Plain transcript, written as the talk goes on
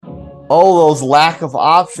Oh, those lack of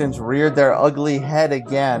options reared their ugly head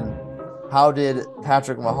again. How did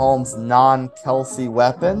Patrick Mahomes' non-Kelsey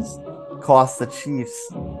weapons cost the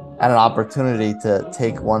Chiefs an opportunity to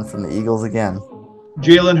take one from the Eagles again?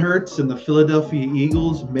 Jalen Hurts and the Philadelphia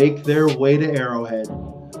Eagles make their way to Arrowhead.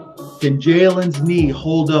 Can Jalen's knee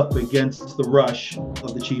hold up against the rush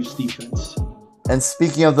of the Chiefs defense? And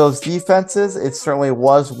speaking of those defenses, it certainly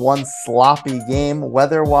was one sloppy game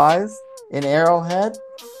weather-wise in Arrowhead.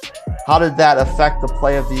 How did that affect the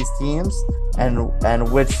play of these teams,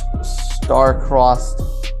 and which star-crossed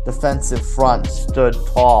defensive front stood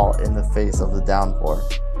tall in the face of the downpour?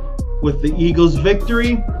 With the Eagles'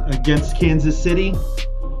 victory against Kansas City,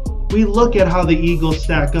 we look at how the Eagles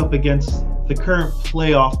stack up against the current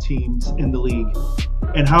playoff teams in the league.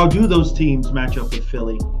 And how do those teams match up with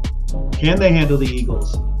Philly? Can they handle the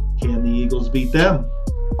Eagles? Can the Eagles beat them?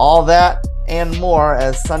 All that and more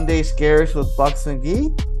as Sunday Scaries with Bucks and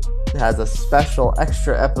McGee has a special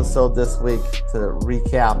extra episode this week to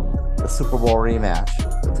recap the Super Bowl rematch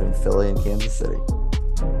between Philly and Kansas City.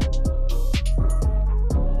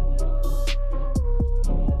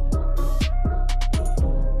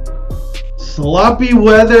 Sloppy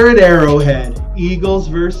weather at Arrowhead. Eagles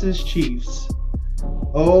versus Chiefs.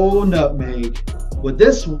 Oh, nutmeg. Would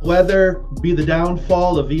this weather be the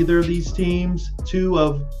downfall of either of these teams? Two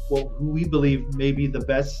of who we believe may be the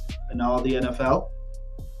best in all the NFL?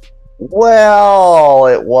 Well,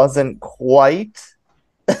 it wasn't quite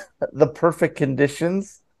the perfect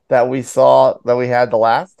conditions that we had the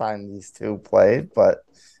last time these two played, but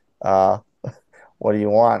uh what do you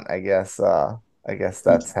want? I guess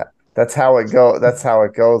that's how it go. That's how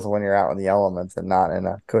it goes when you're out in the elements and not in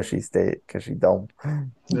a cushy dome.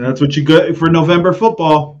 That's what you got for November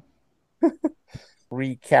football.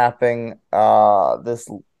 Recapping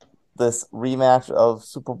this rematch of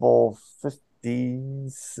Super Bowl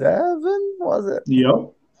 57, was it?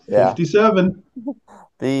 Yep. Yeah. 57.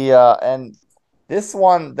 And this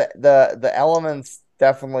one, the elements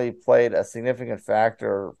definitely played a significant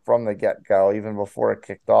factor from the get-go. Even before it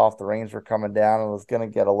kicked off, the rains were coming down and it was going to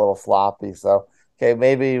get a little sloppy. So, okay,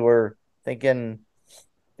 maybe we're thinking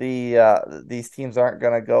these teams aren't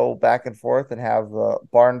going to go back and forth and have the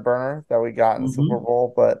barn burner that we got in the Super Mm-hmm.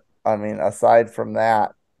 Bowl. But I mean, aside from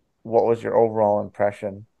that, what was your overall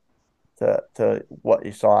impression to what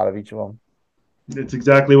you saw out of each of them? It's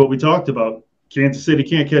exactly what we talked about. Kansas City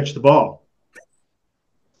can't catch the ball.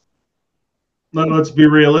 Let's be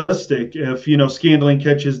realistic. If Scandling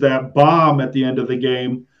catches that bomb at the end of the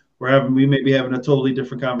game, we may be having a totally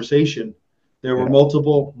different conversation. There were Yeah.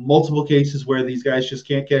 multiple cases where these guys just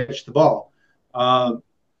can't catch the ball. Uh,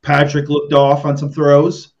 Patrick looked off on some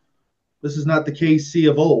throws. This is not the KC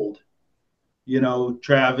of old.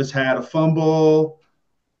 Travis had a fumble.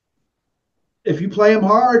 If you play them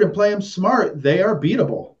hard and play them smart, they are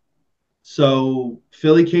beatable. So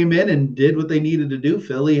Philly came in and did what they needed to do.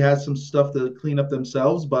 Philly has some stuff to clean up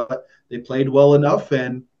themselves, but they played well enough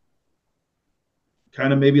and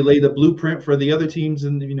kind of maybe lay the blueprint for the other teams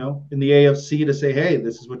in the AFC to say, hey,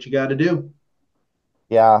 this is what you got to do.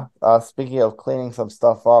 Yeah. Speaking of cleaning some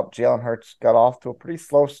stuff up, Jalen Hurts got off to a pretty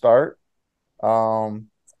slow start. Um,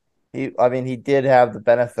 I mean, he did have the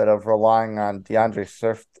benefit of relying on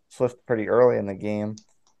Swift pretty early in the game,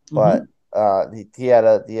 but Mm-hmm. he had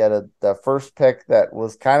the first pick that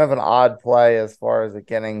was kind of an odd play as far as it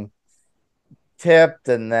getting tipped,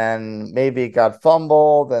 and then maybe it got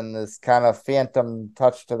fumbled, and this kind of phantom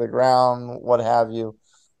touch to the ground, what have you.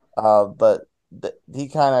 But he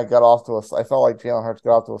kind of got off to I felt like Jalen Hurts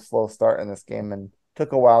got off to a slow start in this game and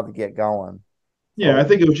took a while to get going. Yeah, I So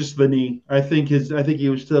think it was just the knee. I think he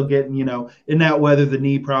was still getting, in that weather, the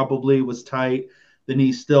knee probably was tight. The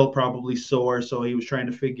knee's still probably sore, so he was trying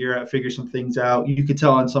to figure some things out. You could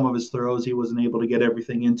tell on some of his throws he wasn't able to get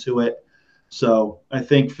everything into it. So I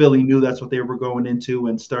think Philly knew that's what they were going into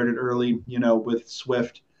and started early, with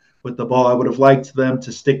Swift with the ball. I would have liked them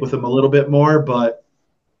to stick with him a little bit more, but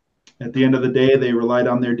at the end of the day, they relied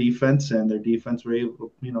on their defense, and their defense were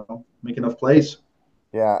able, make enough plays.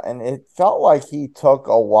 yeah, and it felt like he took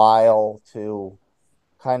a while to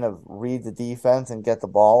kind of read the defense and get the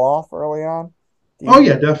ball off early on. Do Oh you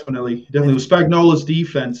yeah, definitely, definitely. did With Spagnola's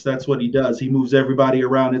defense, that's what he does. He moves everybody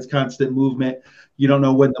around. It's constant movement. You don't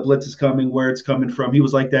know when the blitz is coming, where it's coming from. He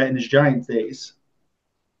was like that in his Giants days.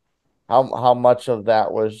 how much of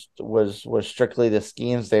that was strictly the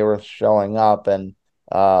schemes they were showing up and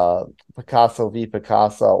Picasso v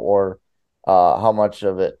Picasso, or how much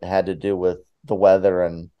of it had to do with the weather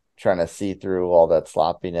and trying to see through all that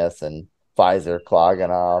sloppiness and Pfizer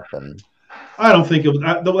clogging up and I don't think it was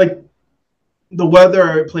like The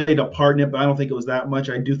weather played a part in it, but I don't think it was that much.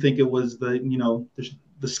 I do think it was the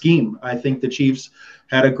scheme. I think the Chiefs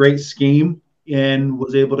had a great scheme and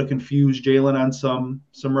was able to confuse Jalen on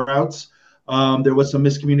some routes. There was some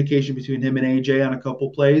miscommunication between him and AJ on a couple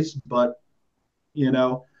plays, but you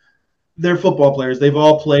know they're football players. They've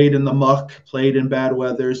all played in the muck, played in bad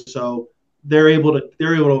weather, so they're able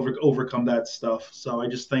to overcome that stuff. So I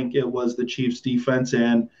just think it was the Chiefs defense,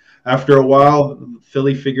 and after a while,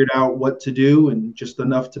 Philly figured out what to do and just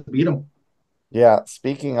enough to beat them. Yeah,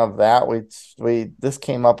 speaking of that, we this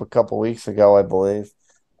came up a couple weeks ago, I believe.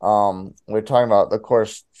 We're talking about, of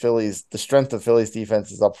course, the strength of Philly's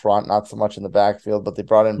defense is up front, not so much in the backfield, but they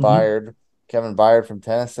brought in Mm-hmm. Kevin Byard from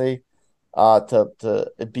Tennessee,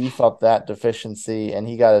 to beef up that deficiency, and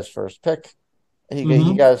he got his first pick. He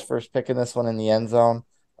Mm-hmm. got his first pick in this one in the end zone,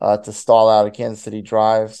 to stall out a Kansas City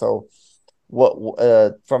drive. So what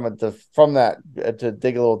from that, to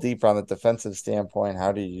dig a little deeper on the defensive standpoint,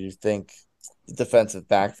 how do you think the defensive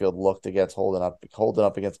backfield looked against holding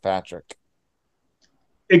up against Patrick?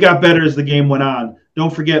 It got better as the game went on.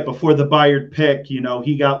 Don't forget, before the Bayard pick,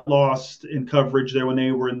 he got lost in coverage there when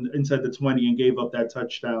they were inside the 20 and gave up that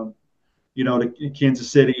touchdown, to Kansas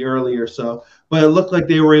City earlier. So, but it looked like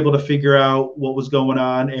they were able to figure out what was going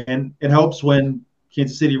on, and it helps when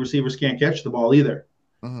Kansas City receivers can't catch the ball either.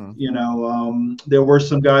 Mm-hmm. There were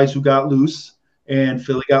some guys who got loose, and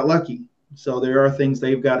Philly got lucky. So there are things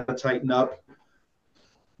they've got to tighten up.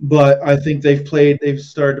 But I think they've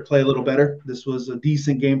started to play a little better. This was a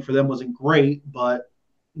decent game for them. Wasn't great, but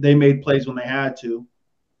they made plays when they had to.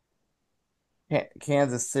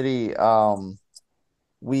 Kansas City,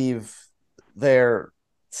 we've they're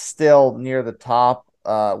still near the top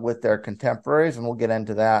with their contemporaries, and we'll get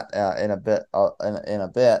into that in a bit, in a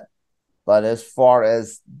bit. But as far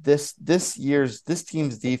as this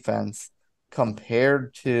team's defense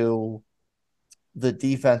compared to the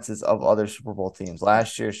defenses of other Super Bowl teams,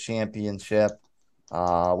 last year's championship,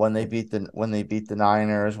 when they beat the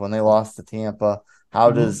Niners, when they lost to Tampa, how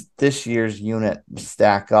Mm-hmm. does this year's unit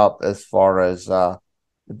stack up as far as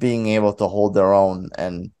being able to hold their own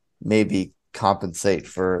and maybe compensate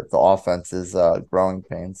for the offense's growing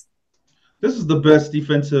pains? This is the best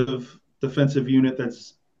defensive unit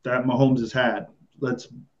that Mahomes has had. Let's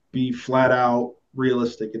be flat out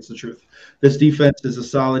realistic. It's the truth. This defense is a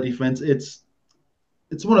solid defense. It's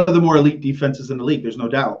one of the more elite defenses in the league. There's no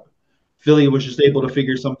doubt. Philly was just able to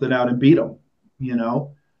figure something out and beat them. You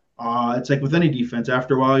know, it's like with any defense.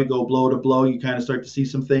 After a while, you go blow to blow. You kind of start to see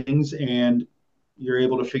some things, and you're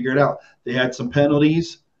able to figure it out. They had some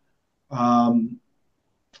penalties. Um,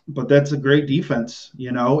 but that's a great defense,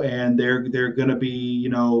 and they're going to be,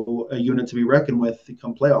 a unit to be reckoned with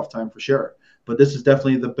come playoff time for sure. But this is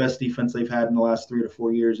definitely the best defense they've had in the last 3 to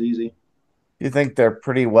 4 years, easy. You think they're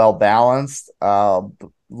pretty well balanced,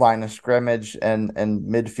 line of scrimmage and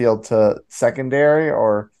midfield to secondary,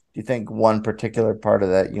 or do you think one particular part of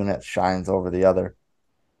that unit shines over the other?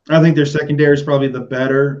 I think their secondary is probably the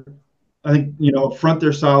better. I think up front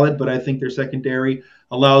they're solid, but I think their secondary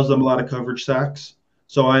allows them a lot of coverage sacks.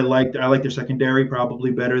 So I like their secondary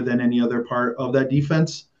probably better than any other part of that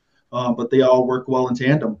defense. But they all work well in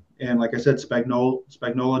tandem. And like I said,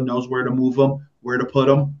 Spagnola knows where to move them, where to put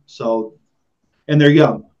them. So and they're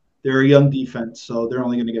young. They're a young defense, so they're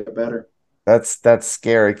only going to get better. That's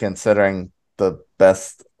scary considering the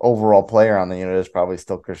best overall player on the unit is probably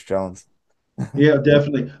still Chris Jones. Yeah,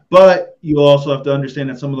 definitely. But you also have to understand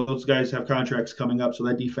that some of those guys have contracts coming up, so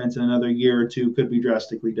that defense in another year or two could be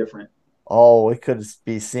drastically different. Oh, we could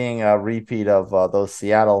be seeing a repeat of those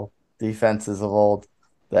Seattle defenses of old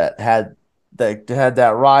that had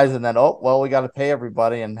that rise, and then, oh well, we got to pay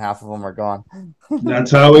everybody, and half of them are gone.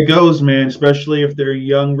 That's how it goes, man. Especially if they're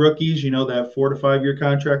young rookies, that 4 to 5 year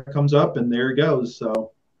contract comes up, and there it goes.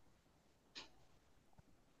 So,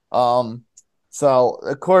 Um, so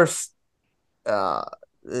of course, uh,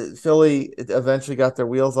 Philly eventually got their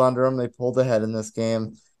wheels under them. They pulled ahead in this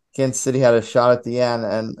game. Kansas City had a shot at the end,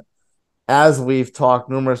 and as we've talked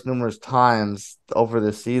numerous times over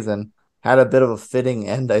this season, had a bit of a fitting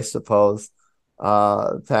end, I suppose.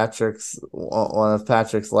 Patrick's one of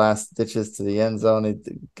Patrick's last ditches to the end zone. He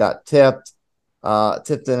got tipped and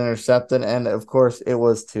intercepted, and of course, it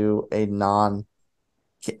was to a non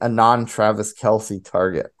Travis Kelsey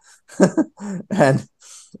target. And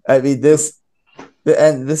I mean this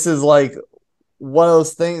is like one of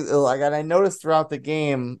those things. Like, and I noticed throughout the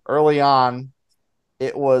game early on,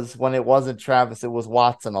 it was when it wasn't Travis, it was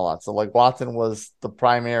Watson a lot. So like Watson was the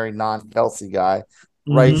primary non-Kelsey guy.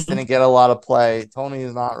 Wrights mm-hmm. didn't get a lot of play. Tony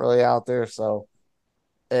is not really out there, so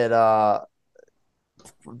it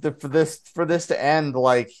for this to end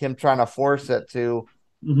like him trying to force it to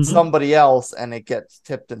Mm-hmm. somebody else and it gets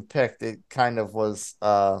tipped and picked, it kind of was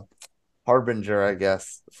harbinger, I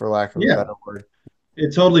guess, for lack of a Yeah, better word.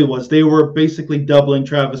 it totally was. They were basically doubling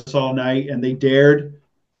Travis all night, and they dared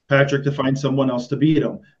Patrick to find someone else to beat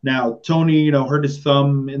him. Now, Tony, hurt his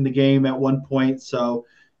thumb in the game at one point, so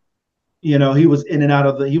he was in and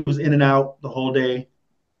out he was in and out the whole day,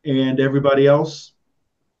 and everybody else,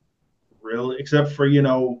 really, except for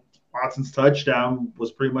Watson's touchdown,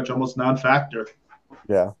 was pretty much almost non-factor.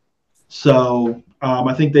 Yeah. So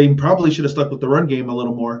I think they probably should have stuck with the run game a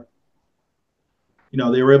little more.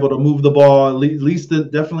 They were able to move the ball at least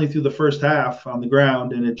definitely through the first half on the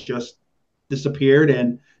ground, and it just disappeared.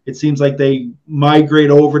 And it seems like they migrate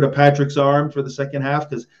over to Patrick's arm for the second half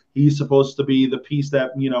because he's supposed to be the piece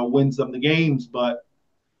that wins them the games. But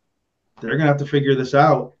they're gonna have to figure this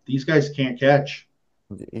out. These guys can't catch.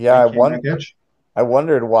 Yeah, They cannot catch. I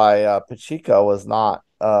wondered why Pacheco was not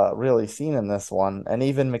really seen in this one, and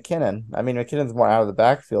even McKinnon. I mean, McKinnon's more out of the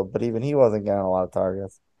backfield, but even he wasn't getting a lot of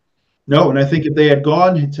targets. No, and I think if they had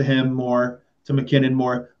gone to him more, to McKinnon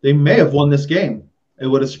more, they may have won this game. It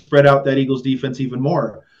would have spread out that Eagles defense even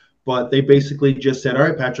more. But they basically just said, all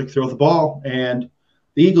right, Patrick, throw the ball. And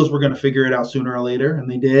the Eagles were going to figure it out sooner or later, and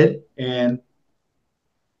they did. And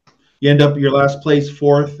you end up your last place,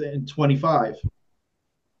 4th and 25.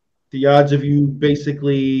 The odds of you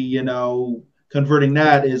basically, converting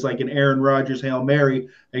that is like an Aaron Rodgers Hail Mary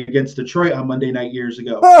against Detroit on Monday night years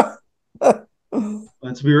ago.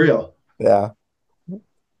 Let's be real. Yeah.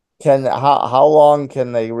 How long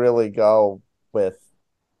can they really go with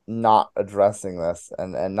not addressing this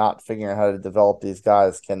and not figuring out how to develop these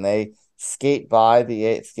guys? Can they skate through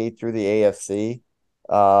the AFC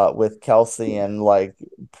with Kelsey and like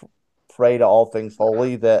pray to all things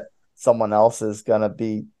holy that someone else is gonna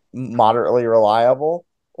be moderately reliable,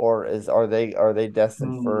 or are they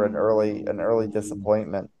destined for an early Hmm.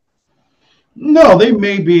 disappointment? No, they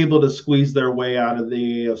may be able to squeeze their way out of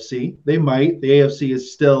the AFC. They might. The AFC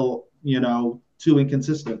is still, too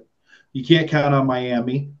inconsistent. You can't count on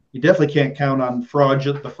Miami. You definitely can't count on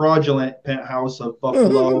the fraudulent penthouse of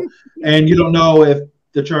Buffalo. And you don't know if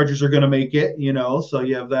the Chargers are going to make it, so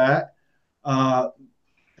you have that. Uh,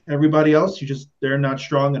 Everybody else, they're not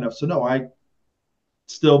strong enough. So, no, I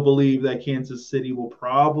still believe that Kansas City will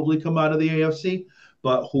probably come out of the AFC.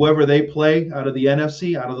 But whoever they play out of the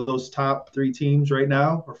NFC, out of those top three teams right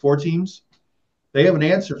now, or four teams, they have an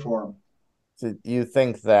answer for them. Do you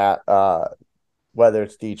think that whether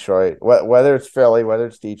it's Detroit, whether it's Philly, whether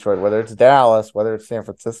it's Detroit, whether it's Dallas, whether it's San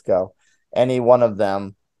Francisco, any one of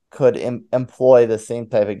them could employ the same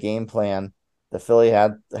type of game plan the Philly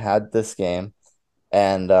had this game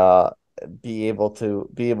and be able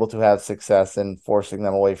to have success in forcing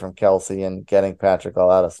them away from Kelsey and getting Patrick all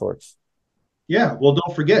out of sorts. Yeah, well,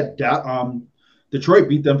 don't forget, Detroit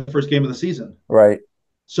beat them first game of the season. Right.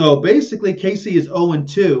 So basically, KC is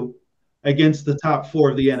 0-2 against the top four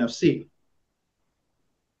of the NFC.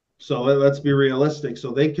 So let's be realistic.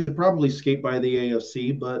 So they could probably skate by the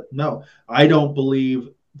AFC, but no, I don't believe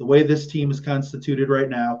the way this team is constituted right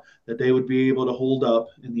now that they would be able to hold up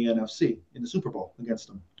in the NFC in the Super Bowl against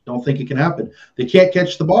them. Don't think it can happen. They can't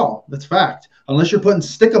catch the ball. That's fact. Unless you're putting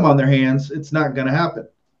stickum on their hands, it's not going to happen.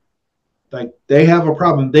 Like they have a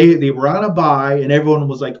problem. They were on a bye, and everyone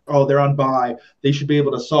was like, "Oh, they're on bye. They should be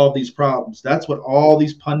able to solve these problems." That's what all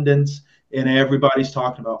these pundits and everybody's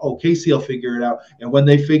talking about. Oh, Casey will figure it out, and when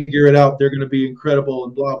they figure it out, they're going to be incredible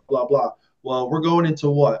and blah blah blah. Well, we're going into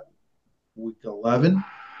what, week 11,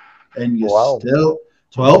 and you Wow. still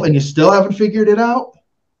 12, and you still haven't figured it out.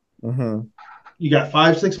 Mm-hmm. You got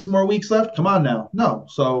 5, 6 more weeks left. Come on now, no.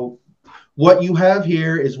 So what you have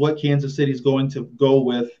here is what Kansas City is going to go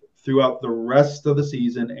with throughout the rest of the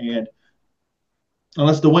season, and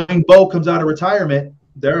unless Dwayne Bowe comes out of retirement,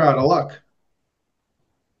 they're out of luck.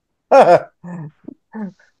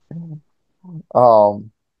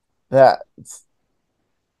 um, that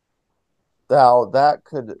Now that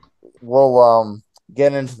could we'll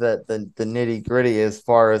get into the nitty gritty as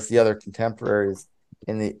far as the other contemporaries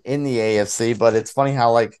in the AFC, but it's funny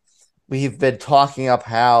how like we've been talking up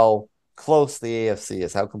how close the AFC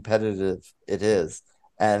is, how competitive it is,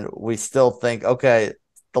 and we still think, okay,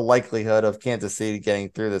 the likelihood of Kansas City getting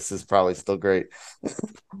through this is probably still great.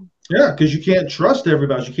 Yeah, because you can't trust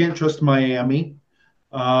everybody. You can't trust Miami.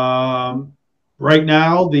 Um, right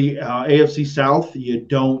now, the AFC South, you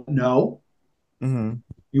don't know. Mm-hmm.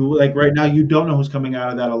 You like right now, you don't know who's coming out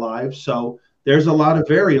of that alive. So there's a lot of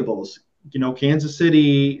variables. Kansas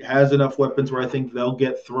City has enough weapons where I think they'll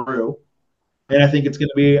get through, and I think it's going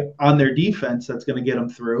to be on their defense that's going to get them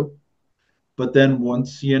through. But then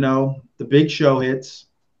once, the big show hits,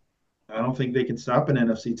 I don't think they can stop an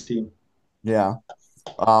NFC team. Yeah.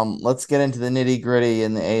 Let's get into the nitty gritty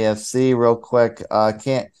in the AFC real quick.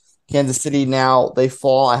 Can't Kansas City now they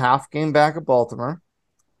fall a half game back at Baltimore.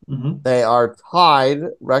 Mm-hmm. They are tied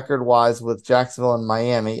record wise with Jacksonville and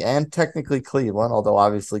Miami, and technically Cleveland, although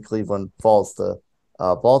obviously Cleveland falls to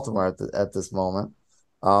Baltimore at this moment.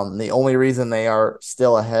 The only reason they are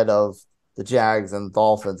still ahead of the Jags and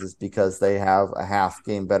Dolphins is because they have a half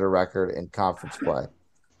game better record in conference play.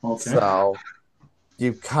 Okay. So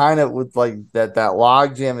you kind of would like that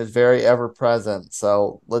log jam is very ever present.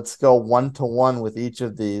 So let's go 1-1 with each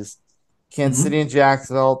of these. Kansas City Mm-hmm. and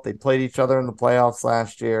Jacksonville, they played each other in the playoffs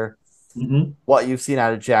last year. Mm-hmm. What you've seen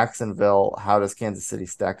out of Jacksonville, how does Kansas City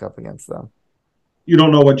stack up against them? You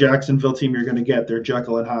don't know what Jacksonville team you're going to get. They're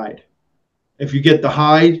Jekyll and Hyde. If you get the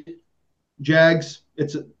Hyde Jags,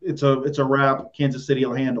 it's a wrap. Kansas City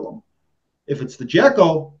will handle them. If it's the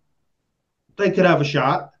Jekyll, they could have a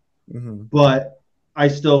shot, Mm-hmm. but I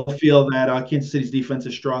still feel that Kansas City's defense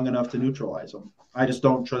is strong enough to neutralize them. I just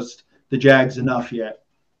don't trust the Jags enough yet.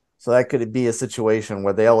 So that could be a situation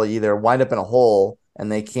where they'll either wind up in a hole and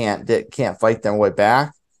they can't fight their way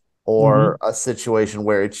back, or Mm-hmm. a situation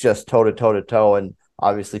where it's just toe to toe to toe. And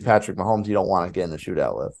obviously, Patrick Mahomes, you don't want to get in the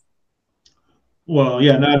shootout with. Well,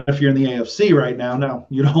 yeah, not if you're in the AFC right now. No,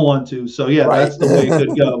 you don't want to. So yeah, Right. that's the way it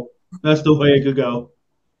could go. That's the way it could go.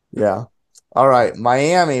 Yeah. All right.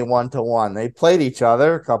 Miami 1-1. They played each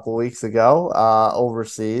other a couple weeks ago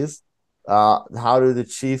overseas. How do the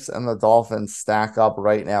Chiefs and the Dolphins stack up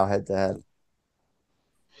right now head to head?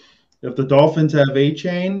 If the Dolphins have a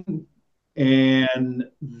chain and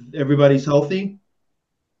everybody's healthy,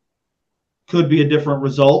 could be a different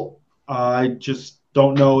result. I just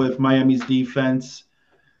don't know if Miami's defense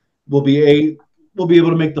will be a will be able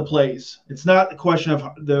to make the plays. It's not a question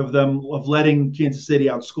of them of letting Kansas City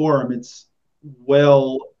outscore them. It's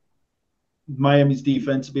will Miami's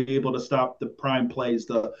defense be able to stop the prime plays,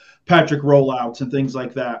 the Patrick rollouts and things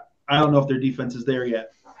like that. I don't know if their defense is there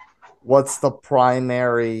yet. What's the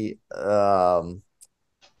primary the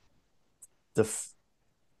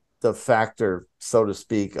the factor, so to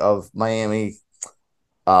speak, of Miami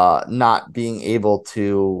not being able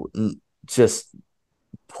to just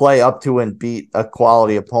play up to and beat a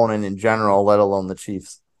quality opponent in general, let alone the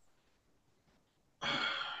Chiefs?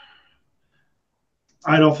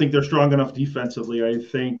 I don't think they're strong enough defensively. I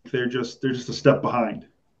think they're just a step behind.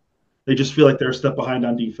 They just feel like they're a step behind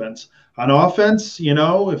on defense. On offense,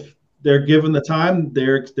 if they're given the time,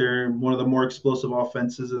 they're one of the more explosive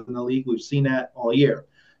offenses in the league. We've seen that all year.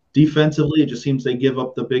 Defensively, it just seems they give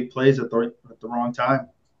up the big plays at the wrong time.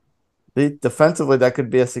 Defensively, that could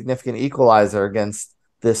be a significant equalizer against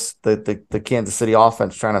the Kansas City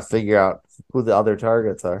offense trying to figure out who the other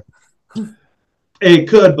targets are. It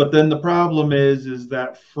could, but then the problem is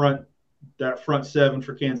that front seven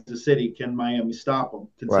for Kansas City. Can Miami stop them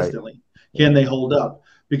Right. consistently? Can they hold up?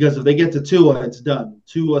 Because if they get to Tua, it's done.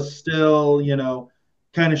 Tua's still,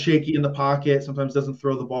 kind of shaky in the pocket. Sometimes doesn't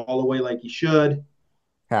throw the ball away like he should.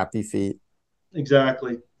 Happy feet.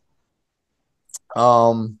 Exactly.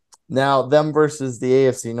 Um, Now them versus the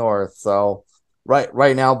AFC North. So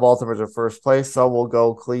right now Baltimore's in first place. So we'll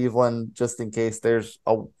go Cleveland just in case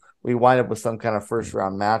we wind up with some kind of first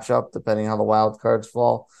round matchup, depending on how the wild cards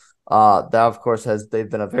fall. That of course they've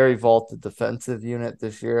been a very vaulted defensive unit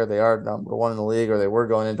this year. They are number one in the league, or they were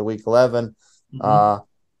going into week 11. Mm-hmm. Uh,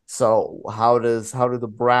 so how do the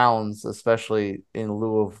Browns, especially in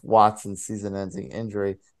lieu of Watson's season-ending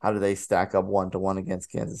injury, how do they stack up 1-1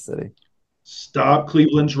 against Kansas City? Stop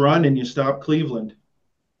Cleveland's run, and you stop Cleveland.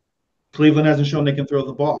 Cleveland hasn't shown they can throw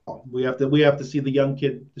the ball. We have to see this young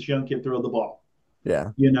kid throw the ball.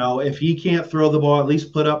 Yeah. If he can't throw the ball, at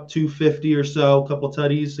least put up 250 or so, a couple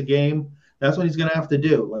tutties a game. That's what he's going to have to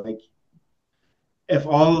do. Like, if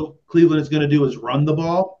all Cleveland is going to do is run the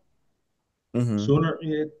ball, Mm-hmm. sooner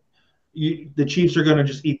the Chiefs are going to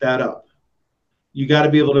just eat that up. You got to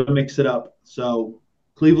be able to mix it up. So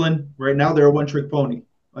Cleveland right now they're a one-trick pony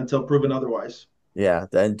until proven otherwise. Yeah,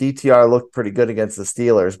 and DTR looked pretty good against the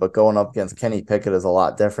Steelers, but going up against Kenny Pickett is a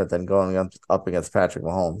lot different than going up against Patrick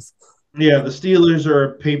Mahomes. Yeah, the Steelers are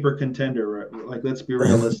a paper contender. Right? Like, let's be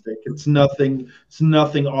realistic. It's nothing. It's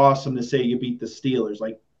nothing awesome to say you beat the Steelers.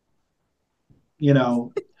 Like, you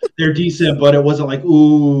know, they're decent, but it wasn't like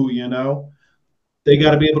ooh. They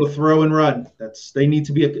got to be able to throw and run. They need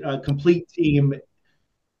to be a complete team.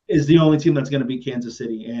 Is the only team that's going to beat Kansas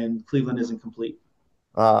City, and Cleveland isn't complete.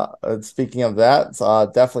 Speaking of that,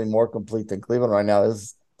 definitely more complete than Cleveland right now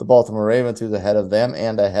is the Baltimore Ravens, who's ahead of them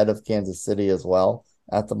and ahead of Kansas City as well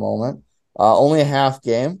at the moment. Only a half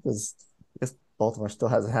game because Baltimore still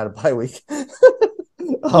hasn't had a bye week. Yeah,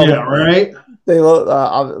 um, right. they're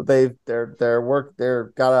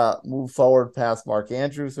gotta move forward past Mark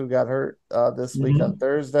Andrews, who got hurt this week on Mm-hmm.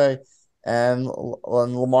 Thursday, and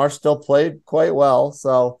Lamar still played quite well.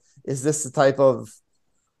 So is this the type of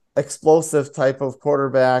explosive type of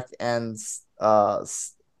quarterback and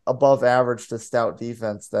above average to stout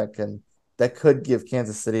defense that could give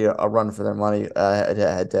Kansas City a run for their money head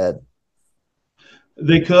to head?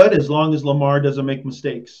 They could, as long as Lamar doesn't make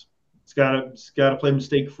mistakes. It's got to play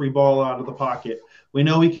mistake free ball out of the pocket. We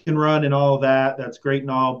know he can run and all of that. That's great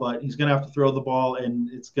and all, but he's going to have to throw the ball, and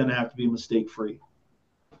it's going to have to be mistake free.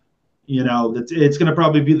 It's going to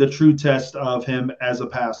probably be the true test of him as a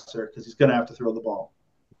passer because he's going to have to throw the ball.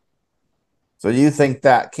 So do you think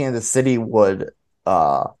that Kansas City would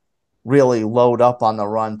uh really load up on the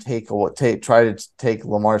run, try to take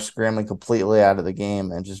Lamar scrambling completely out of the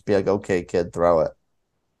game and just be like, okay, kid, throw it?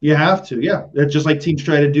 You have to, yeah. It's just like teams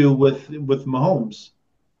try to do with Mahomes.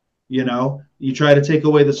 You try to take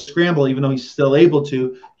away the scramble, even though he's still able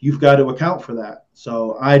to. You've got to account for that.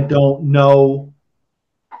 So I don't know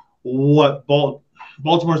what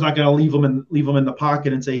Baltimore's not going to leave him in the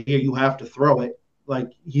pocket and say, here, you have to throw it.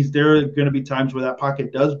 Like there are going to be times where that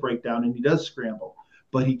pocket does break down and he does scramble,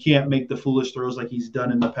 but he can't make the foolish throws like he's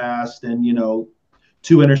done in the past. And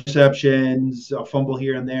two interceptions, a fumble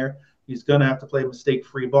here and there. He's going to have to play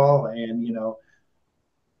mistake-free ball, and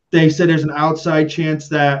they said there's an outside chance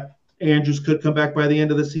that Andrews could come back by the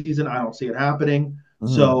end of the season. I don't see it happening.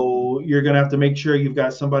 Mm-hmm. So you're going to have to make sure you've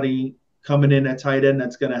got somebody coming in at tight end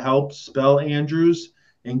that's going to help spell Andrews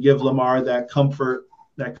and give Lamar that comfort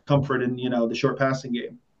in the short passing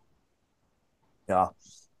game. Yeah.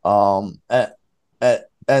 Um, and,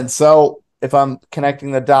 and so if I'm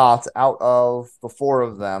connecting the dots out of the four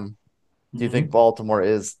of them, do you think Mm-hmm. Baltimore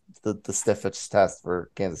is the stiffest test for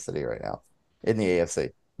Kansas City right now in the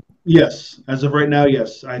AFC? Yes, as of right now,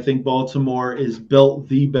 yes. I think Baltimore is built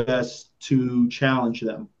the best to challenge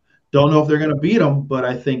them. Don't know if they're going to beat them, but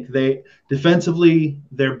I think they defensively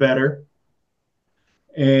they're better,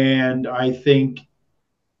 and I think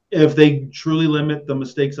if they truly limit the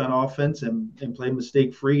mistakes on offense and play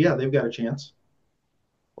mistake free, yeah, they've got a chance.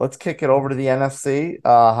 Let's kick it over to the NFC.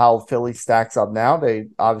 How Philly stacks up now? They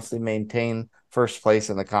obviously maintain first place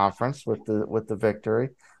in the conference with the victory.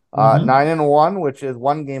 Mm-hmm. 9-1, which is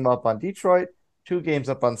one game up on Detroit, two games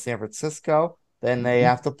up on San Francisco. Then they Mm-hmm.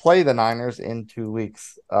 have to play the Niners in 2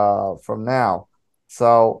 weeks from now.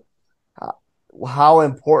 So, uh, how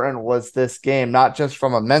important was this game? Not just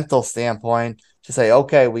from a mental standpoint, to say,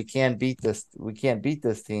 okay, we can't beat this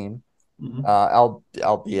team, Mm-hmm.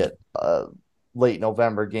 albeit late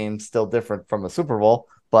November game, still different from a Super Bowl,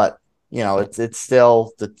 but it's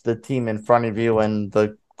still the team in front of you, and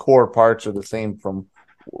the core parts are the same from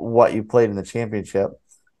what you played in the championship.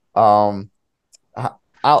 Um,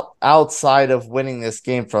 outside of winning this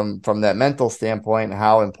game from that mental standpoint,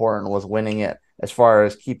 how important was winning it as far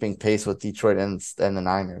as keeping pace with Detroit and the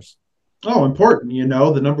Niners? Oh, important.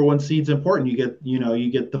 The number one seed's important. You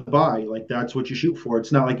get the bye. Like that's what you shoot for.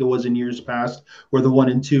 It's not like it was in years past where the 1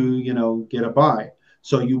 and 2, get a bye.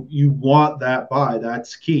 So you want that bye.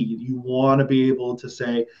 That's key. You want to be able to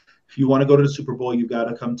say, if you want to go to the Super Bowl, you've got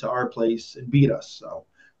to come to our place and beat us. So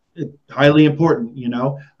highly important.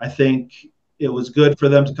 I think it was good for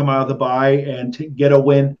them to come out of the bye and to get a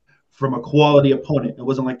win from a quality opponent. It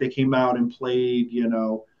wasn't like they came out and played,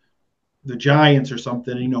 the Giants or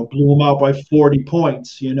something, blew them out by 40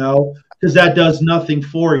 points, because that does nothing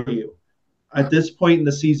for you. At this point in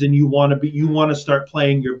the season, you want to start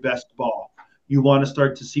playing your best ball. You want to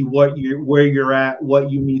start to see where you're at,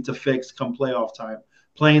 what you need to fix come playoff time.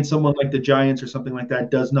 Playing someone like the Giants or something like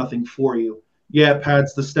that does nothing for you. Yeah, it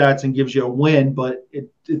pads the stats and gives you a win, but it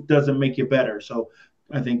doesn't make you better. So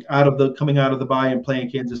I think coming out of the bye and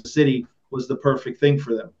playing Kansas City was the perfect thing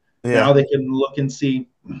for them. Now Yeah, they can look and see,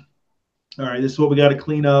 all right, this is what we got to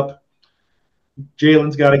clean up.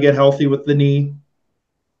 Jalen's got to get healthy with the knee,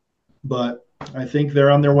 but I think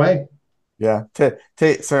they're on their way. yeah.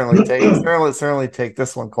 Certainly take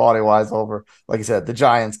this one quality wise over, like you said, the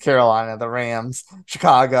Giants, Carolina, the Rams,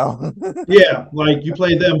 Chicago. Yeah, like you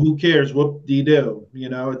play them, who cares? What do you do?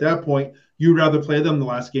 At that point, you'd rather play them the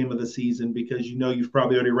last game of the season because you've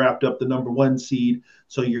probably already wrapped up the number one seed,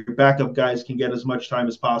 so your backup guys can get as much time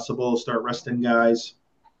as possible, start resting guys.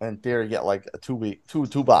 In theory, get like a 2 week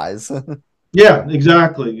two buys. Yeah,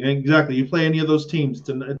 exactly, exactly. You play any of those teams,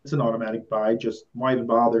 it's an automatic buy. Just why even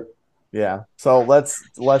bother? Yeah. So let's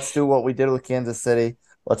do what we did with Kansas City.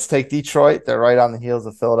 Let's take Detroit. They're right on the heels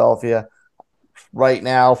of Philadelphia right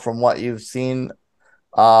now. From what you've seen,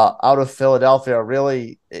 out of Philadelphia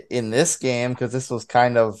really in this game because this was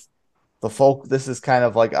kind of the folk. This is kind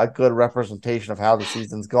of like a good representation of how the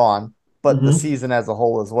season's gone, but the Mm-hmm. season as a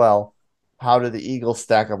whole as well. How do the Eagles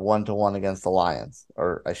stack up 1-1 against the Lions?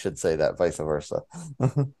 Or I should say that vice versa.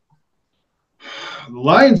 The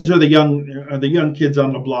Lions are the young kids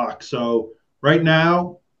on the block. So right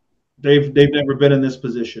now they've never been in this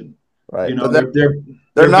position. Right. You But know, they're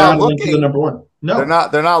they're not battling for the looking number one. they're No,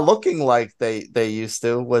 not they're not looking like they used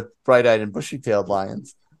to with bright-eyed and bushy-tailed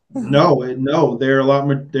lions. no, they're a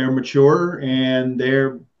lot. They're mature and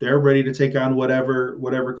they're ready to take on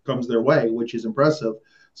whatever comes their way, which is impressive.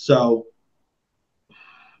 So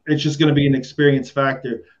it's just going to be an experience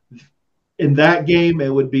factor. In that game, it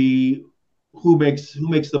would be who makes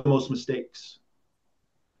the most mistakes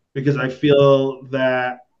because I feel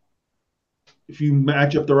that if you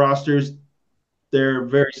match up the rosters, they're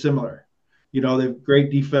very similar. You know, they have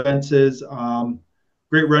great defenses,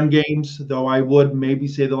 great run games. Though I would maybe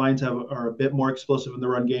say the Lions are a bit more explosive in the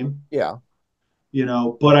run game. Yeah. You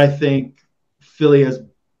know, but I think Philly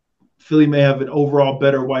may have an overall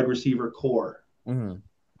better wide receiver core. Mhm.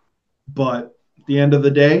 But at the end of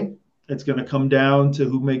the day, it's going to come down to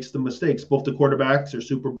who makes the mistakes. Both the quarterbacks are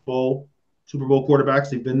Super Bowl quarterbacks.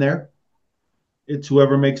 They've been there. It's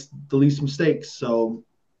whoever makes the least mistakes. So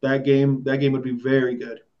that game would be very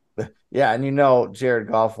good. Yeah, and you know Jared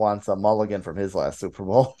Goff wants a mulligan from his last Super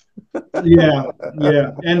Bowl. Yeah,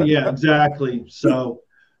 yeah, exactly. So,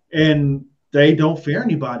 and they don't fear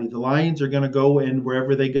anybody. The Lions are going to go in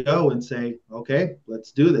wherever they go and say, "Okay,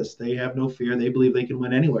 let's do this." They have no fear. They believe they can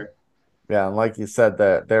win anywhere. Yeah, and like you said,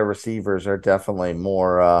 that their receivers are definitely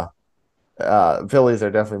more Phillies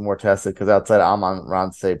are definitely more tested because outside Amon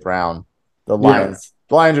Ron St. Brown, Yeah,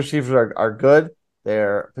 the Lions receivers are good.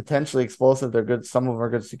 They're potentially explosive. They're good. Some of them are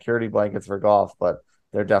good security blankets for golf, but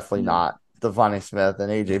they're definitely yeah, not Devontae Smith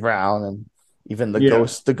and AJ Brown and even yeah,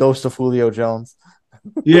 the ghost of Julio Jones.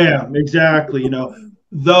 yeah, exactly. You know,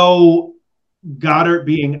 though Goddard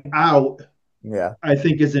being out, Yeah, I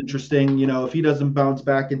think is interesting. You know, if he doesn't bounce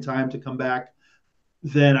back in time to come back,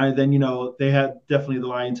 then they have definitely the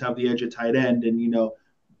Lions have the edge at tight end, and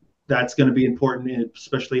that's going to be important,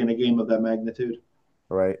 especially in a game of that magnitude.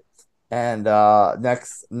 right. And the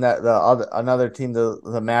other another team the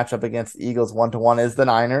matchup against the Eagles 1-1 is the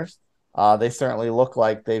Niners. They certainly look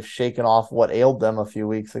like they've shaken off what ailed them a few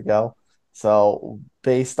weeks ago. So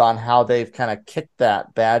based on how they've kind of kicked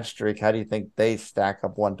that bad streak, how do you think they stack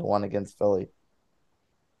up 1-1 against Philly?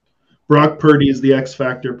 Brock Purdy is the X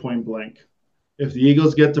factor, point blank. If the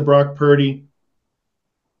Eagles get to Brock Purdy,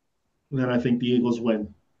 then I think the Eagles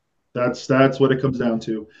win. That's what it comes down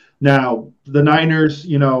to. Now the Niners,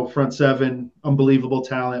 front seven, unbelievable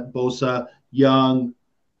talent. Bosa, Young,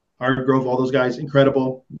 Hargrove, all those guys,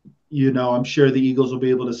 incredible. I'm sure the Eagles will be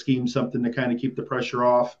able to scheme something to kind of keep the pressure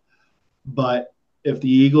off. But if the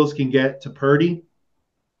Eagles can get to Purdy,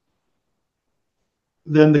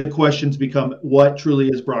 then the questions become what truly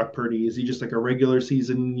is Brock Purdy? Is he just like a regular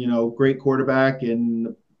season, great quarterback,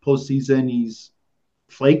 and postseason he's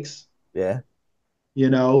flakes? Yeah,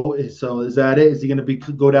 So is that it? Is he going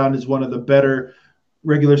to go down as one of the better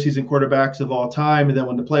regular season quarterbacks of all time, and then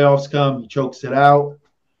when the playoffs come, he chokes it out?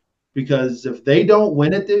 Because if they don't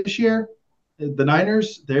win it this year, the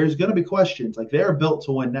Niners, there's going to be questions. Like they're built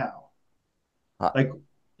to win now. uh, Like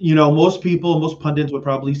most pundits would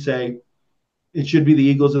probably say it should be the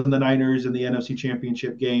Eagles and the Niners in the NFC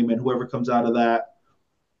Championship game, and whoever comes out of that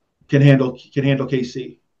can handle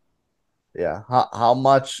KC. yeah. How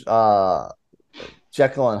much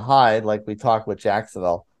Jekyll and Hyde, like we talked with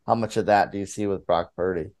Jacksonville, how much of that do you see with Brock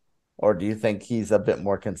Purdy? Or do you think he's a bit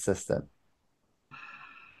more consistent?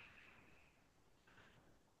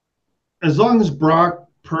 As long as Brock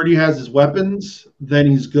Purdy has his weapons, then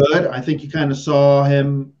he's good. I think you kind of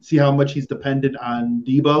see how much he's dependent on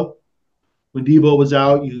Debo. When Debo was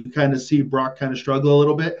out, you kind of see Brock kind of struggle a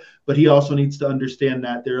little bit, but he also needs to understand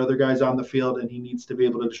that there are other guys on the field and he needs to be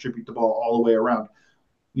able to distribute the ball all the way around.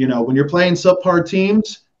 When you're playing subpar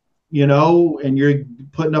teams, and you're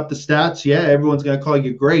putting up the stats, yeah, everyone's going to call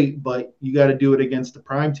you great, but you got to do it against the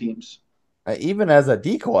prime teams. Even as a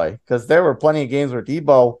decoy, because there were plenty of games where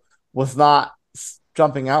Debo was not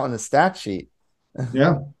jumping out in the stat sheet,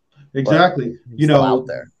 Yeah, but exactly. he's still out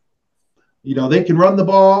there. They can run the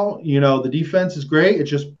ball. The defense is great. It's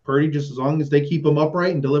just Purdy, just as long as they keep him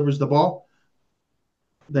upright and delivers the ball,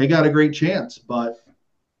 they got a great chance. But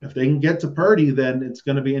if they can get to Purdy, then it's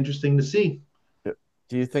going to be interesting to see.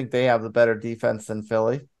 Do you think they have the better defense than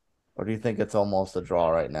Philly, or do you think it's almost a draw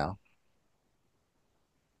right now?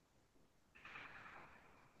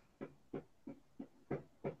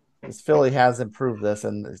 Philly has improved this,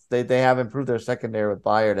 and they have improved their secondary with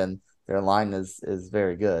Bayard, and their line is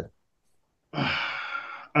very good.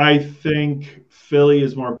 I think Philly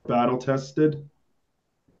is more battle tested.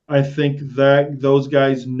 I think that those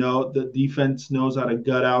guys know the defense knows how to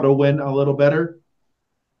gut out a win a little better.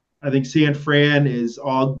 I think San Fran is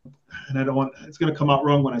all, and I don't want it's going to come out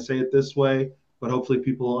wrong when I say it this way, but hopefully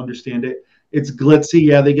people will understand it. It's glitzy.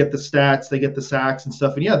 Yeah, they get the stats, they get the sacks and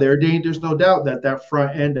stuff, and yeah, they're dangerous. No doubt that that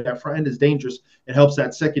front end is dangerous. It helps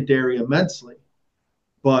that secondary immensely.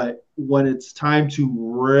 But when it's time to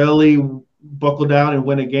really buckle down and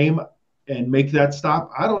win a game and make that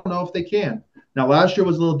stop, I don't know if they can. Now, last year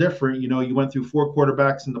was a little different. You went through four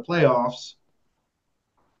quarterbacks in the playoffs.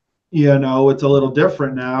 It's a little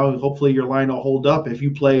different now. Hopefully, your line will hold up. If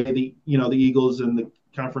you play the Eagles in the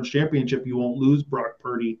conference championship, you won't lose Brock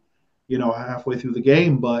Purdy, halfway through the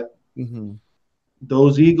game. But Mm-hmm.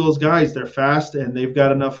 those Eagles guys, they're fast and they've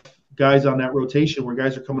got enough guys on that rotation where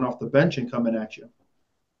guys are coming off the bench and coming at you.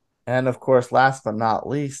 And of course, last but not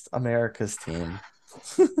least, America's team.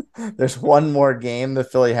 There's one more game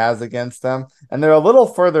that Philly has against them, and they're a little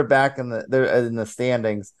further back in the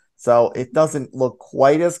standings, so it doesn't look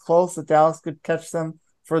quite as close that Dallas could catch them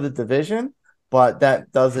for the division. But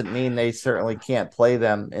that doesn't mean they certainly can't play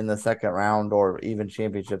them in the second round or even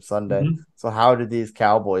championship Sunday. Mm-hmm. So how did these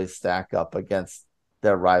Cowboys stack up against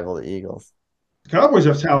their rival, the Eagles? Cowboys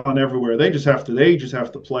have talent everywhere. They just have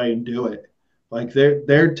to play and do it. Like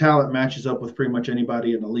their talent matches up with pretty much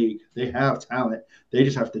anybody in the league. They have talent. They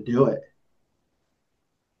just have to do it.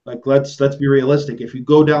 Like let's be realistic. If you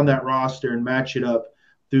go down that roster and match it up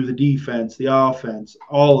through the defense, the offense,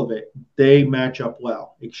 all of it, they match up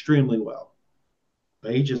well, extremely well.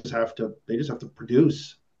 They just have to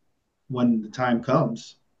produce when the time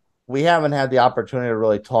comes. We haven't had the opportunity to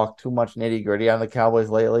really talk too much nitty gritty on the Cowboys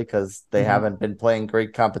lately because they Mm-hmm. haven't been playing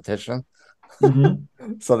great competition.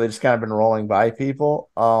 Mm-hmm. So they just kind of been rolling by people.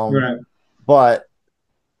 Right. But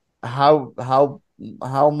how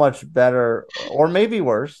much better or maybe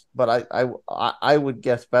worse, but I would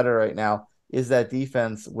guess better right now is that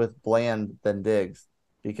defense with Bland than Diggs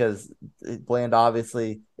because Bland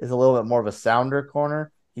obviously is a little bit more of a sounder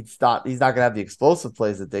corner. He's not gonna have the explosive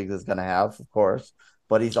plays that Diggs is gonna have, of course,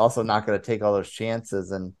 but he's also not gonna take all those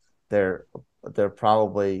chances and they're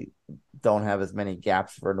probably don't have as many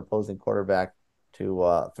gaps for an opposing quarterback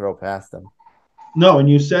to throw past them. No, and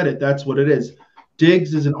you said it. That's what it is.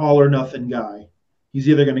 Diggs is an all or nothing guy. He's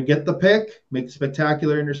either going to get the pick, make the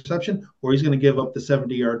spectacular interception, or he's going to give up the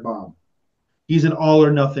 70-yard bomb. He's an all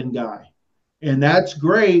or nothing guy. And that's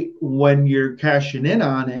great when you're cashing in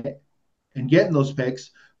on it and getting those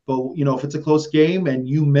picks. But if it's a close game and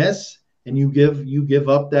you miss and you give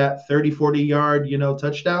up that 30, 40-yard,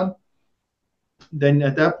 touchdown, then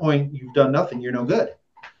at that point you've done nothing. You're no good.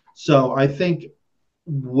 So I think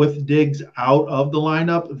with Diggs out of the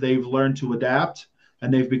lineup, they've learned to adapt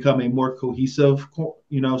and they've become a more cohesive,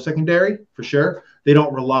 secondary for sure. They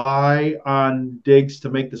don't rely on Diggs to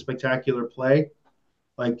make the spectacular play.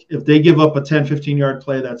 Like if they give up a 10, 15-yard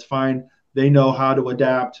play, that's fine. They know how to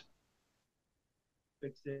adapt,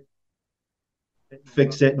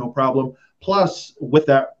 fix it, no problem. Plus, with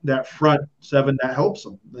that front seven, that helps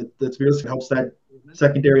them. That's realistic. It helps that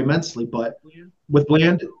secondary immensely. But with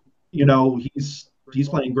Bland, he's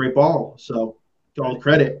playing great ball. So all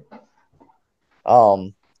credit.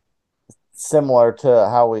 Um, Similar to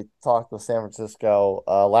how we talked with San Francisco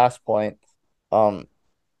last point. Um,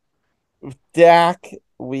 Dak,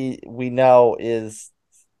 we know is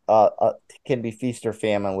can be feast or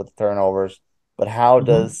famine with turnovers, but how Mm-hmm.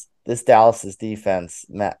 does this Dallas's defense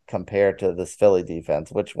compare to this Philly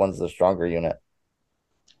defense? Which one's the stronger unit?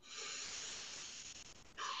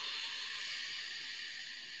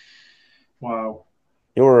 Wow.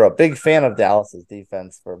 You were a big fan of Dallas's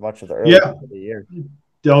defense for much of the early Yeah. part of the year.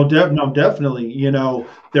 No, definitely.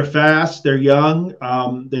 They're fast. They're young.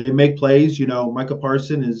 They make plays. Micah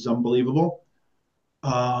Parson is unbelievable.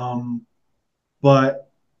 Um,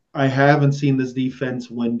 but I haven't seen this defense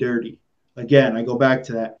win dirty. Again, I go back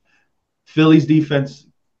to that. Philly's defense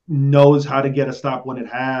knows how to get a stop when it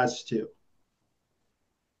has to.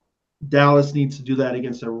 Dallas needs to do that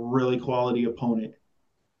against a really quality opponent.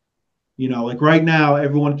 Like right now,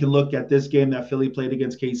 everyone can look at this game that Philly played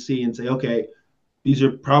against KC and say, okay, these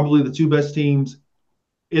are probably the two best teams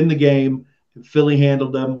in the game. Philly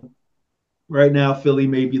handled them. Right now, Philly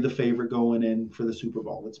may be the favorite going in for the Super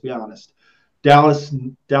Bowl. Let's be honest. Dallas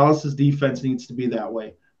Dallas's defense needs to be that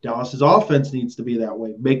way. Dallas's offense needs to be that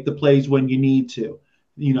way. Make the plays when you need to.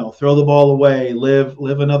 Throw the ball away, live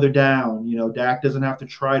another down. Dak doesn't have to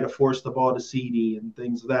try to force the ball to CD and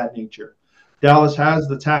things of that nature. Dallas has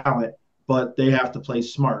the talent, but they have to play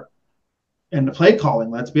smart. And the play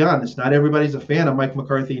calling, let's be honest, not everybody's a fan of Mike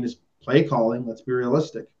McCarthy and his play calling. Let's be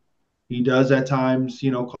realistic. He does at times,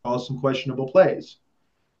 call some questionable plays.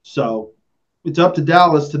 So it's up to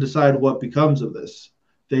Dallas to decide what becomes of this.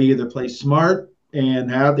 They either play smart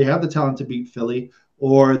and have the talent to beat Philly,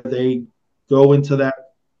 or they go into that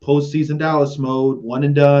postseason Dallas mode, one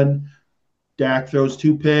and done. Dak throws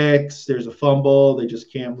 2 picks. There's a fumble. They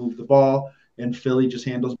just can't move the ball, and Philly just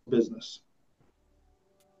handles business.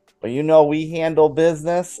 Well, we handle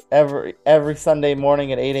business every Sunday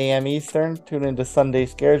morning at 8 a.m. Eastern. Tune into Sunday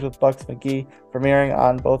Scaries with Bucks McGee, premiering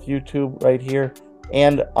on both YouTube right here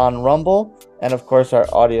and on Rumble, and of course our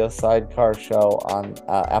audio sidecar show on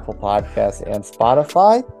Apple Podcasts and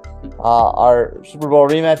Spotify. Our Super Bowl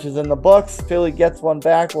rematch is in the books. Philly gets one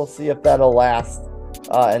back. We'll see if that'll last,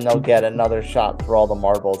 and they'll get another shot for all the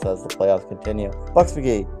marbles as the playoffs continue. Bucks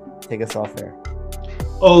McGee, take us off here.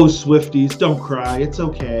 Oh, Swifties, don't cry. It's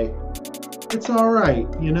okay. It's all right.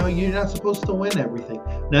 You're not supposed to win everything.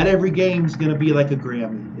 Not every game's going to be like a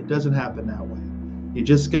Grammy. It doesn't happen that way. You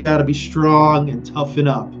just got to be strong and toughen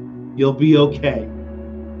up. You'll be okay.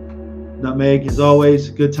 Nutmeg, as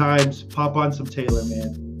always, good times. Pop on some Taylor,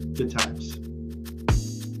 man. Good times.